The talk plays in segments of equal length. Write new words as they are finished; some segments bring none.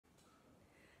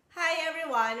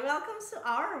everyone, welcome to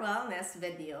our wellness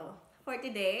video. For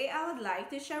today, I would like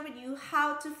to share with you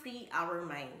how to free our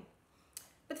mind.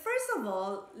 But first of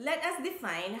all, let us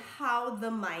define how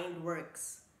the mind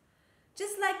works.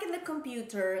 Just like in the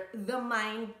computer, the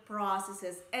mind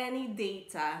processes any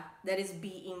data that is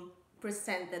being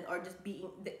presented or just being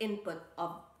the input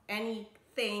of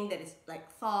anything that is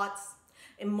like thoughts,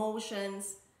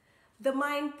 emotions. The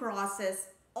mind processes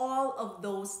all of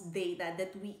those data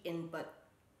that we input.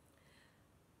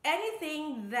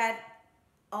 Anything that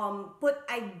put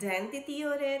identity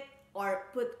on it or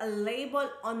put a label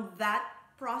on that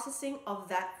processing of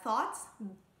that thoughts,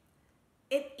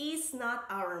 it is not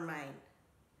our mind.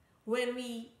 When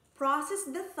we process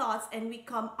the thoughts and we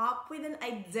come up with an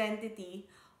identity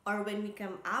or when we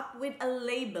come up with a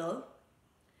label,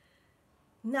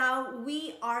 now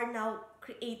we are now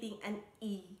creating an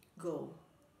ego.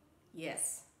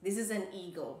 Yes, this is an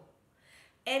ego.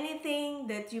 Anything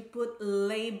that you put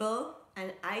label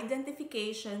and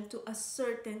identification to a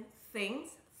certain things,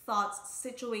 thoughts,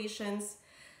 situations,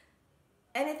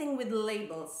 anything with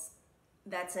labels,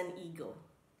 that's an ego.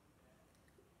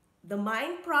 The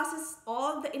mind processes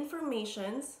all the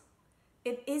informations.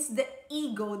 It is the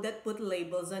ego that put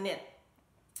labels on it.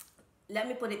 Let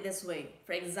me put it this way.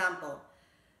 For example,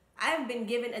 I've been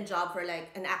given a job for like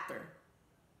an actor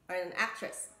or an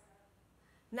actress.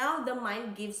 Now the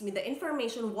mind gives me the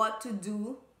information what to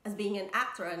do as being an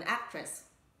actor or an actress.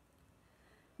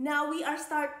 Now we are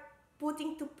start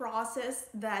putting to process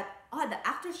that, the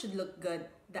actor should look good.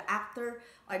 The actor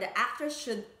or the actress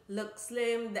should look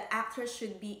slim. The actor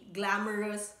should be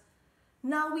glamorous.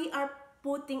 Now we are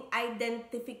putting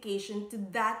identification to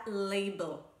that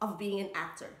label of being an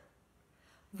actor.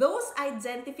 Those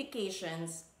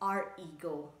identifications are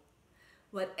ego.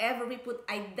 Whatever we put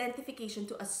identification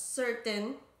to a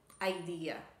certain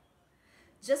idea.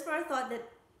 Just for a thought that,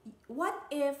 what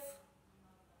if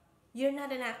you're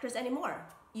not an actress anymore?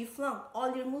 You flunked,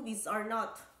 all your movies are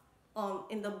not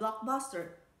in the blockbuster.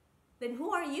 Then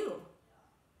who are you?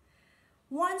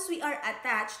 Once we are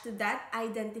attached to that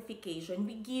identification,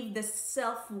 we give the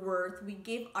self-worth, we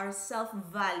give our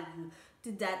self-value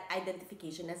to that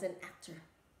identification as an actor.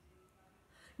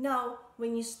 Now,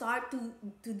 when you start to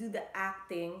do the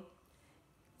acting,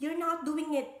 you're not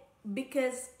doing it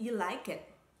because you like it.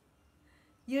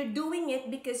 You're doing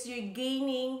it because you're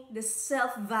gaining the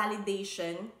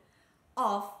self-validation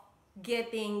of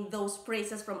getting those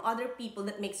praises from other people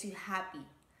that makes you happy.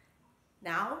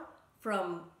 Now,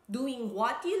 from doing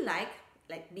what you like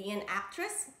being an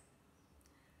actress,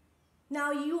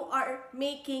 now you are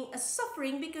making a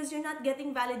suffering because you're not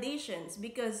getting validations,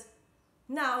 because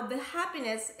now the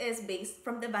happiness is based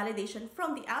from the validation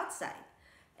from the outside.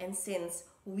 And since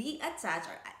you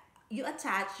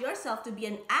attach yourself to be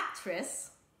an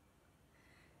actress,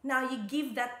 now you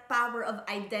give that power of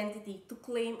identity to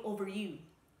claim over you.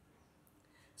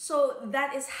 So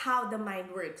that is how the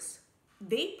mind works.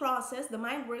 The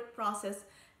mind work process,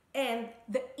 and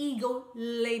the ego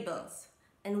labels.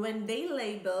 And when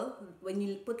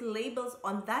you put labels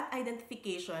on that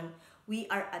identification, we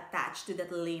are attached to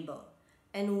that label.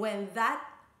 And when that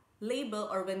label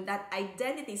or when that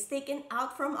identity is taken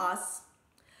out from us,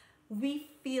 we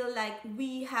feel like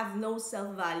we have no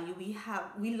self-value.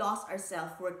 We lost our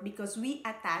self-worth because we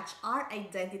attach our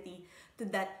identity to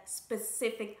that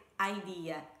specific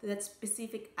idea, to that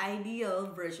specific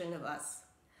ideal version of us.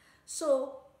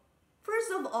 So,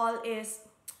 first of all is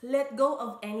let go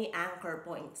of any anchor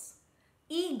points.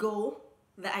 Ego,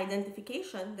 the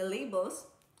identification, the labels,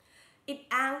 it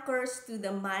anchors to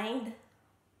the mind,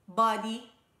 body,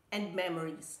 and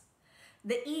memories.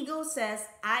 The ego says,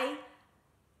 I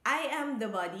am the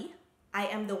body, I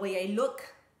am the way I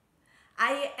look,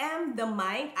 I am the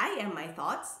mind, I am my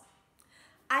thoughts,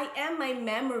 I am my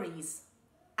memories,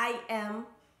 I am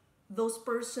those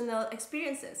personal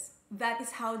experiences. That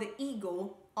is how the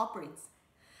ego operates.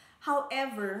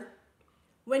 However,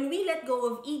 when we let go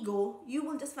of ego, you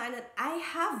will just find that I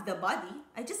have the body,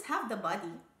 I just have the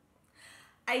body,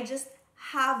 I just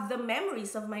have the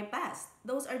memories of my past.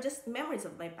 Those are just memories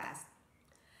of my past.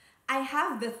 I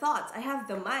have the thoughts, I have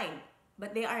the mind,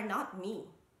 but they are not me.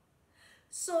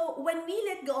 So when we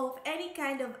let go of any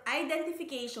kind of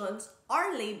identifications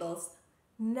or labels,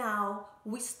 now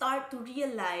we start to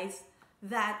realize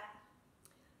that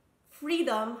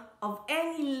freedom of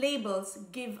any labels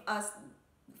give us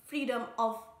freedom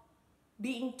of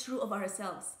being true of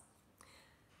ourselves.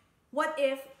 What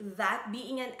if that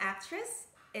being an actress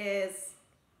is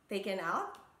taken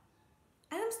out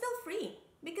and I'm still free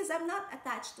because I'm not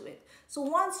attached to it? So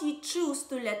once you choose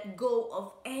to let go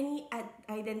of any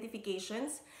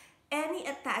identifications, any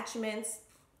attachments,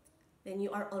 then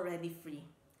you are already free.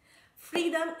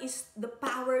 Freedom is the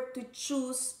power to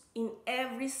choose in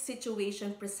every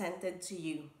situation presented to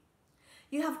you.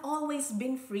 You have always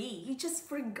been free. You just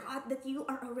forgot that you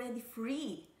are already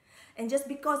free. And just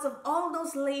because of all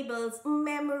those labels,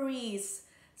 memories,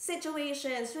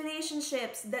 situations,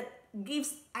 relationships that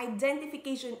gives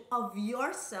identification of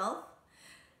yourself,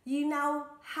 you now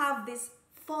have this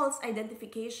false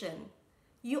identification.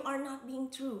 You are not being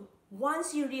true.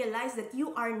 Once you realize that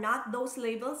you are not those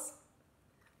labels,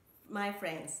 my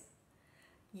friends,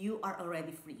 you are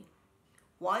already free.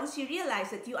 Once you realize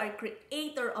that you are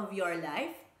creator of your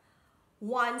life,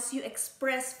 once you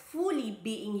express fully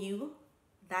being you,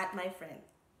 that, my friend,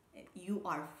 you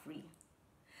are free.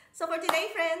 So for today,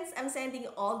 friends, I'm sending you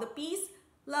all the peace,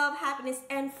 love, happiness,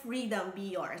 and freedom be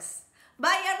yours.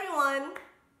 Bye, everyone!